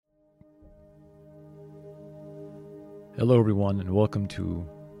Hello, everyone, and welcome to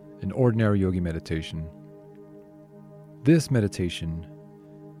an ordinary yogi meditation. This meditation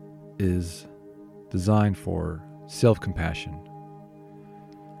is designed for self-compassion.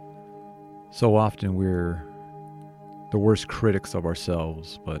 So often we're the worst critics of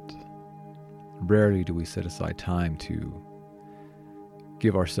ourselves, but rarely do we set aside time to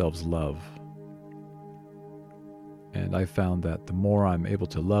give ourselves love. And I found that the more I'm able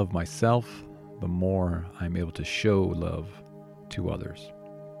to love myself, the more I'm able to show love to others.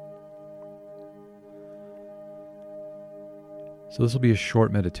 So this will be a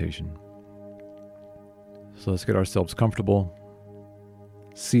short meditation. So let's get ourselves comfortable,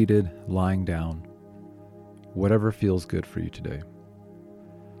 seated, lying down, whatever feels good for you today.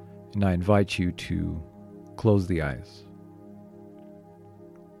 And I invite you to close the eyes,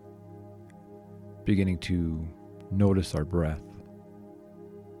 beginning to notice our breath,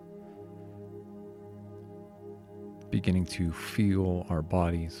 beginning to feel our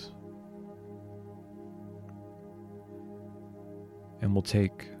bodies. And we'll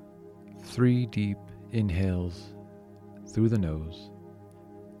take 3 deep inhales through the nose,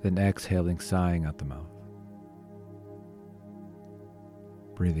 then exhaling, sighing out the mouth.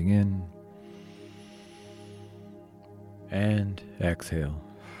 Breathing in and exhale.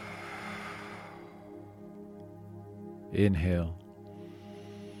 Inhale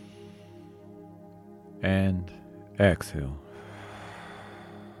and exhale.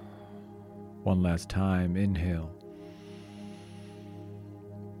 One last time, inhale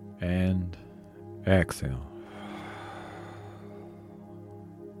and exhale.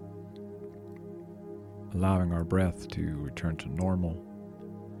 Allowing our breath to return to normal.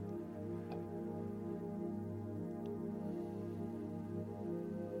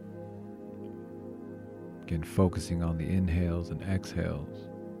 Again, focusing on the inhales and exhales.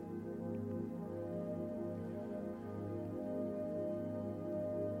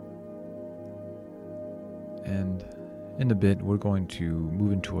 And in a bit, we're going to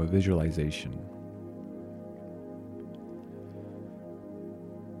move into a visualization.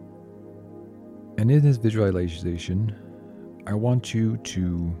 And in this visualization, I want you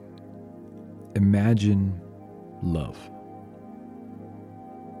to imagine love.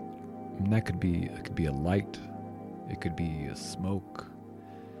 And that could be a light, it could be a smoke,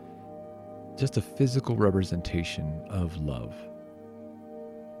 just a physical representation of love,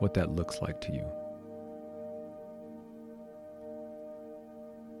 what that looks like to you.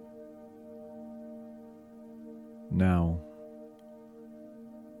 Now,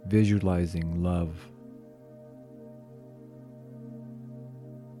 visualizing love,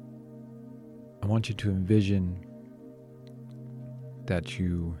 I want you to envision that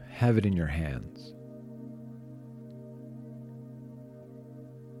you have it in your hands.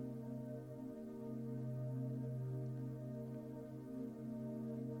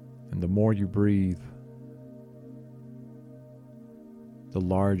 And the more you breathe, the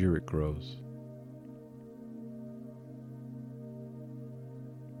larger it grows.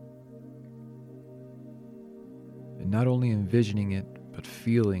 And not only envisioning it, but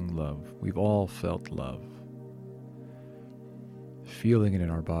feeling love. We've all felt love. Feeling it in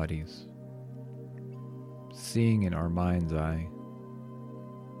our bodies. Seeing in our mind's eye.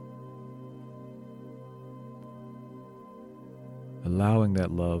 Allowing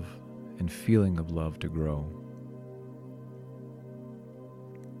that love and feeling of love to grow.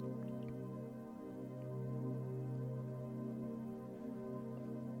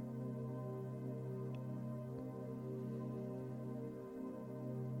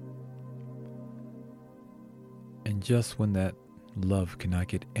 And just when that love cannot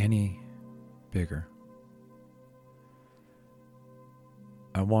get any bigger,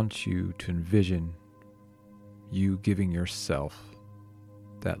 I want you to envision you giving yourself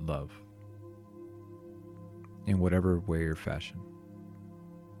that love in whatever way or fashion.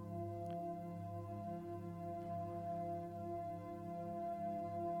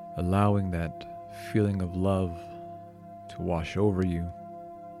 Allowing that feeling of love to wash over you,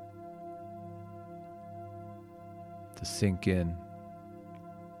 to sink in.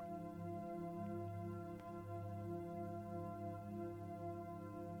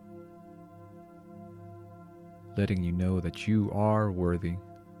 Letting you know that you are worthy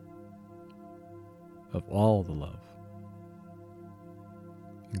of all the love,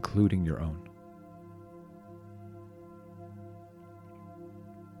 including your own.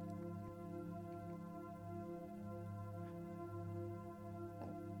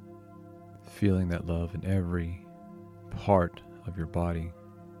 Feeling that love in every part of your body.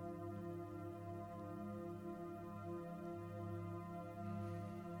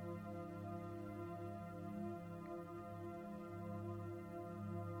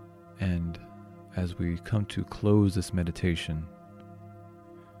 And as we come to close this meditation,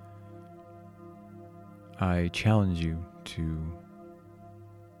 I challenge you to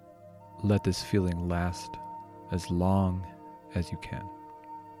let this feeling last as long as you can.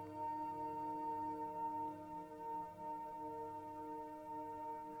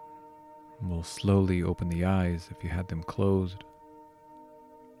 We'll slowly open the eyes if you had them closed.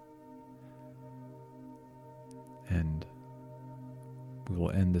 And we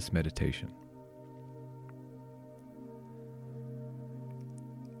will end this meditation.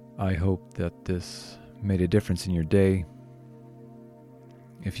 I hope that this made a difference in your day.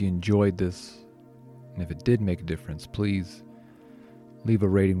 If you enjoyed this, and if it did make a difference, please leave a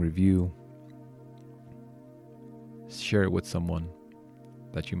rating review. Share it with someone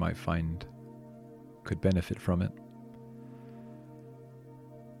that you might find could benefit from it.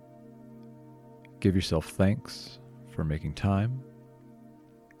 Give yourself thanks for making time.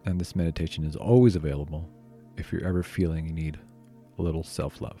 And this meditation is always available if you're ever feeling you need a little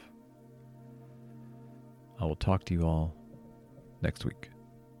self-love. I will talk to you all next week.